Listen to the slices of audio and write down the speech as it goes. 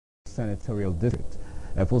Senatorial District.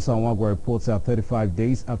 Efosa Nwagwa reports that 35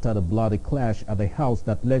 days after the bloody clash at the house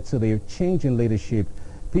that led to the change in leadership,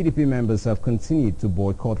 PDP members have continued to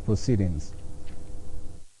boycott proceedings.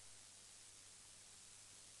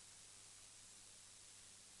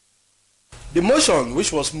 The motion,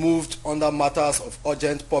 which was moved under matters of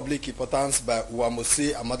urgent public importance by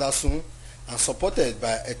Uwamose Amadasun and supported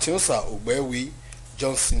by Etionsa Ogbewi,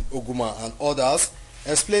 Johnson Oguma and others,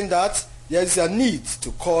 explained that there is a need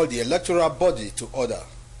to call the electoral body to order.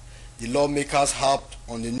 The lawmakers harped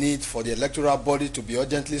on the need for the electoral body to be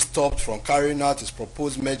urgently stopped from carrying out its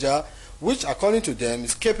proposed measure, which according to them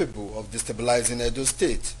is capable of destabilizing Edo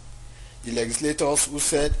State. The legislators who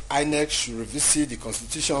said INEC should revisit the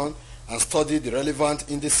constitution and study the relevant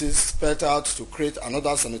indices spelled out to create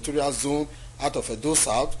another senatorial zone out of Edo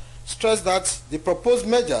South, stressed that the proposed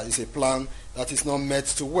measure is a plan that is not meant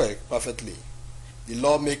to work perfectly. The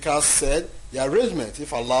lawmakers said the arrangement,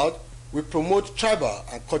 if allowed, will promote tribal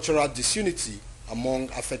and cultural disunity among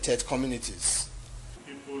affected communities.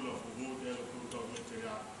 People of the local government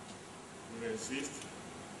area will resist,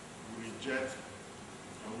 will reject,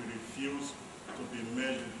 and will refuse to be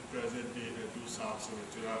merged in the present-day Edo South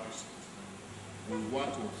senatorial district. We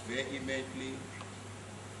want to vehemently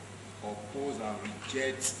oppose and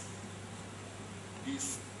reject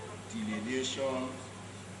this delineation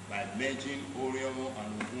by merging Oriomo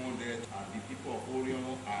and Wounded, and the people of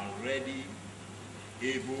Oriomo are ready,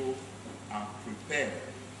 able, and prepared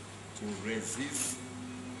to resist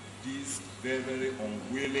this very, very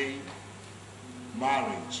unwilling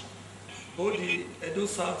marriage. Both the Edo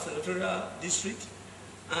South Senatorial District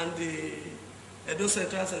and the Edo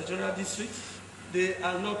Central Senatorial District, they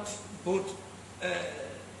are not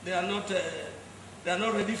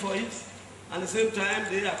ready for it. At the same time,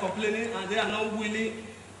 they are complaining and they are not willing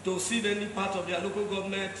to cede any part of their local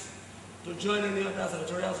government to join any other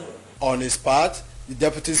senatorial zone. On his part, the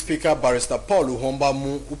Deputy Speaker, Barrister Paul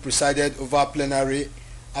Uhombamu, who presided over plenary,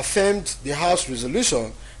 affirmed the House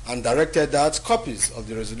resolution and directed that copies of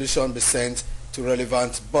the resolution be sent to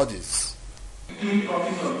relevant bodies. 2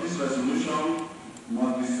 copies of this resolution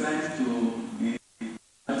must be sent to the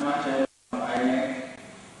National Chair of INEC,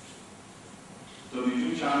 to the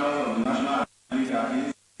 2 channels of the National Assembly, that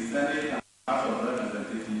is, the Senate and House of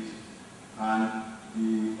Representatives, and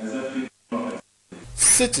the Executive Office.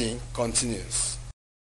 Sitting continues.